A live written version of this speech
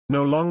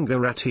No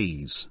Longer at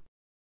Ease.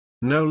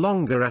 No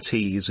Longer at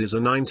Ease is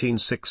a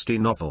 1960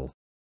 novel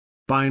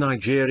by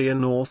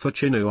Nigerian author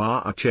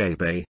Chinua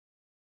Achebe.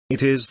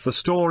 It is the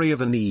story of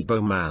an Igbo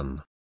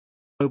man,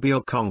 Obi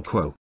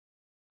Okonkwo,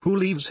 who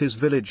leaves his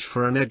village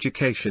for an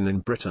education in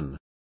Britain,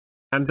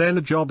 and then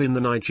a job in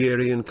the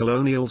Nigerian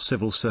colonial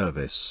civil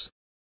service,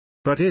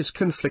 but is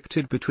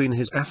conflicted between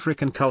his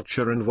African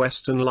culture and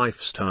Western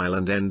lifestyle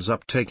and ends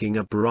up taking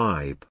a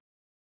bribe.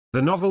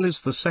 The novel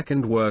is the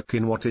second work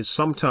in what is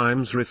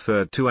sometimes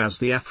referred to as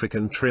the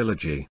African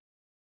trilogy,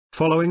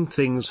 following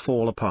Things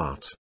Fall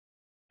Apart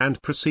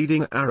and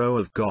preceding Arrow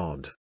of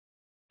God.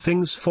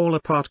 Things Fall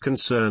Apart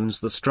concerns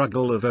the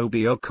struggle of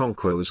Obi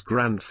Okonkwo's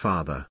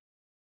grandfather,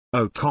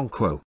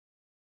 Okonkwo,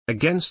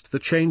 against the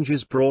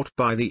changes brought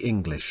by the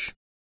English.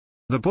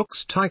 The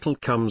book's title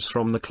comes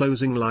from the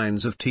closing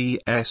lines of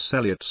T.S.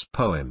 Eliot's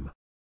poem,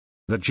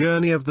 The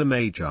Journey of the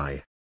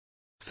Magi.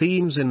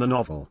 Themes in the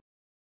novel,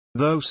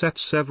 though set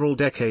several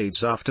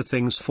decades after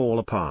Things Fall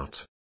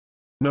Apart,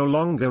 No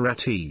Longer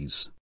at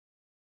Ease,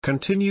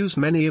 continues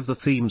many of the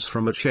themes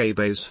from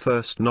Achebe's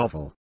first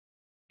novel.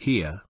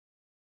 Here,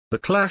 the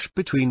clash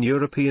between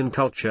European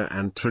culture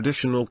and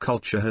traditional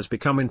culture has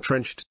become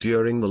entrenched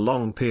during the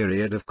long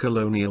period of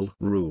colonial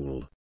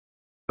rule.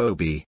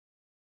 Obi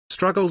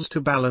struggles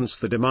to balance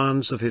the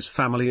demands of his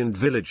family and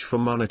village for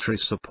monetary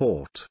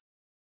support,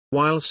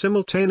 while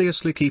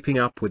simultaneously keeping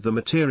up with the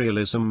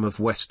materialism of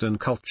Western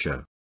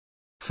culture.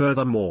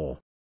 Furthermore,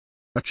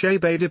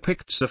 Achebe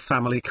depicts a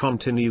family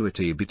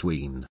continuity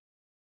between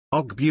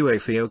Obi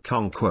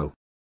Okonkwo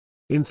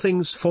in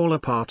Things Fall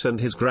Apart and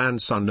his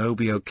grandson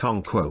Obi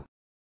Okonkwo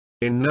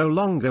in No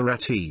Longer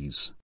at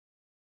Ease.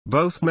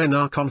 Both men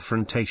are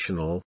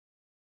confrontational,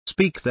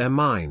 speak their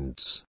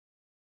minds,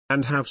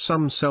 and have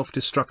some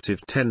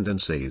self-destructive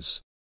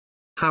tendencies.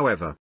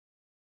 However,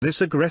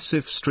 this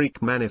aggressive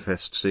streak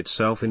manifests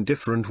itself in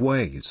different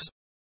ways.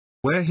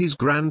 Where his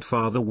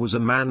grandfather was a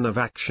man of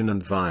action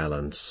and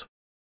violence,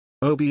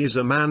 Obi is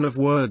a man of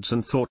words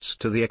and thoughts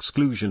to the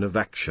exclusion of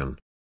action.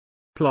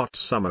 Plot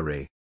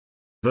summary.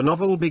 The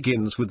novel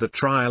begins with the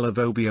trial of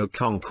Obi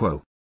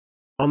Okonkwo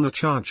on the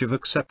charge of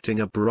accepting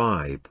a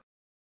bribe.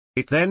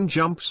 It then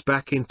jumps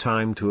back in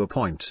time to a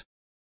point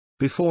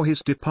before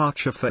his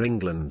departure for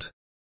England,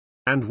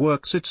 and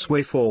works its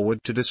way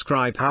forward to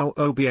describe how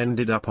Obi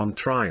ended up on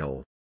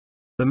trial.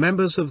 The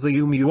members of the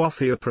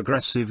Umuofia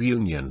Progressive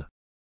Union,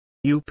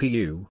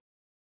 UPU,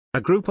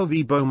 a group of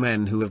Igbo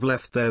men who have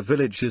left their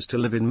villages to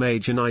live in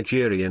major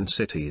Nigerian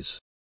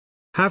cities,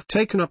 have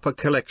taken up a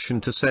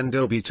collection to send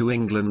Obi to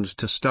England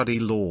to study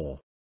law,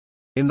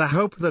 in the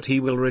hope that he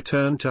will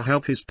return to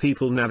help his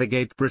people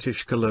navigate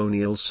British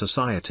colonial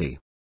society.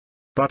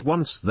 But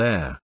once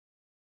there,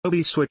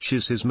 Obi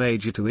switches his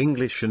major to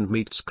English and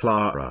meets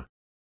Clara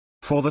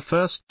for the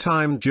first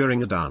time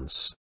during a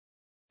dance.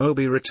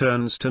 Obi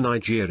returns to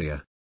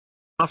Nigeria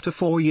after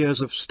 4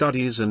 years of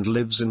studies and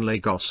lives in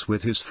Lagos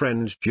with his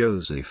friend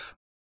Joseph.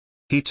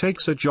 He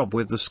takes a job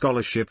with the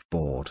scholarship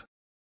board,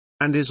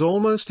 and is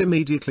almost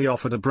immediately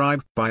offered a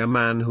bribe by a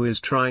man who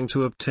is trying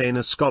to obtain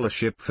a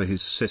scholarship for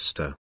his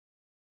sister.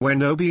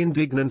 When Obi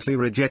indignantly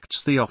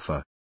rejects the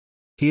offer,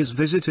 he is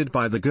visited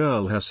by the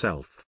girl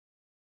herself,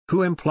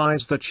 who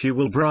implies that she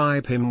will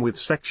bribe him with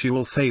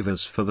sexual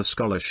favors for the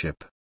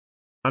scholarship.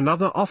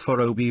 Another offer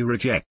Obi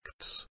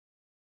rejects.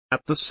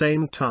 At the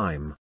same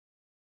time,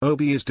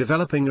 Obi is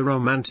developing a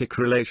romantic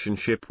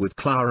relationship with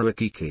Clara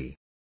Akiki,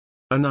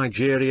 a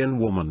Nigerian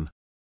woman,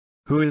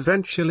 who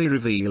eventually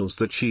reveals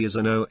that she is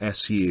an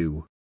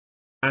OSU,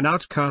 an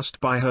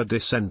outcast by her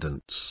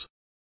descendants,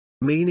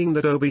 meaning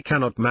that Obi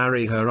cannot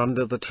marry her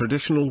under the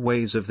traditional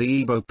ways of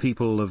the Igbo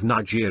people of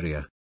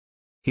Nigeria.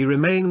 He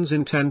remains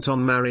intent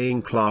on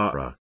marrying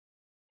Clara,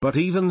 but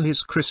even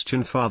his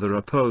Christian father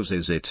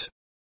opposes it,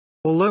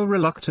 although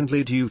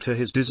reluctantly due to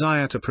his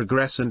desire to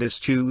progress and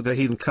eschew the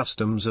heathen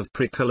customs of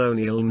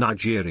pre-colonial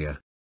Nigeria.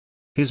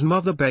 His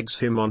mother begs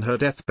him on her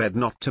deathbed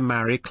not to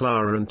marry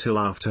Clara until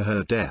after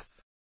her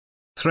death,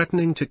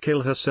 threatening to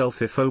kill herself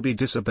if Obi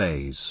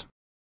disobeys.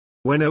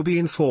 When Obi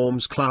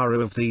informs Clara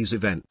of these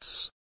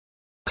events,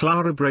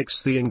 Clara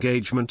breaks the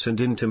engagement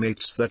and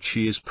intimates that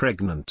she is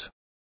pregnant.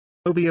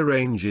 Obi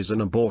arranges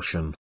an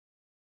abortion,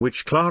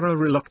 which Clara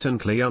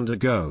reluctantly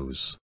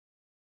undergoes,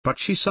 but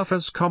she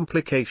suffers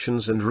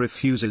complications and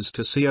refuses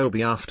to see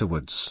Obi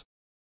afterwards.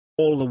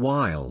 All the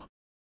while,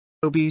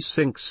 Obi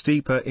sinks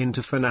deeper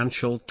into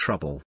financial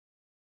trouble,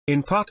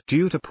 in part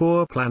due to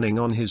poor planning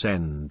on his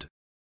end,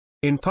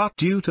 in part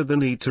due to the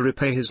need to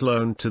repay his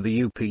loan to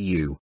the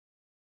UPU,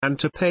 and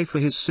to pay for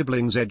his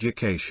siblings'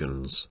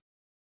 educations,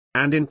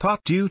 and in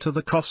part due to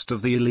the cost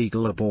of the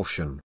illegal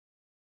abortion.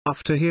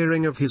 After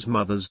hearing of his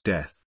mother's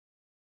death,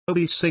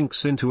 Obi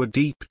sinks into a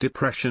deep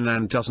depression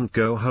and doesn't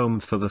go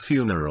home for the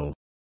funeral.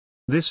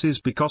 This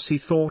is because he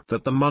thought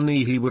that the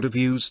money he would have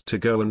used to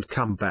go and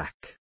come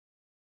back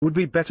would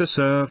be better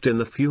served in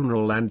the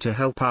funeral and to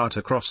help out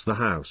across the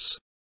house.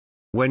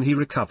 When he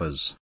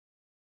recovers,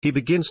 he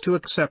begins to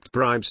accept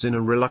bribes in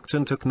a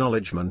reluctant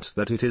acknowledgement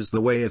that it is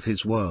the way of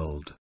his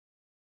world.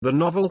 The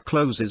novel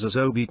closes as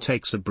Obi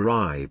takes a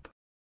bribe,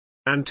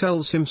 and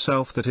tells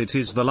himself that it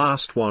is the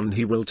last one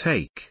he will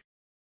take,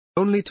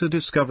 only to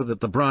discover that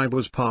the bribe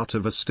was part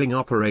of a sting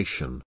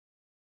operation.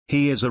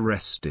 He is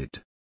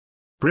arrested,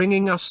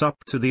 bringing us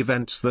up to the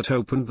events that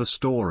opened the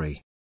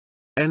story.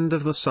 End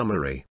of the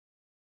summary.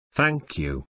 Thank you.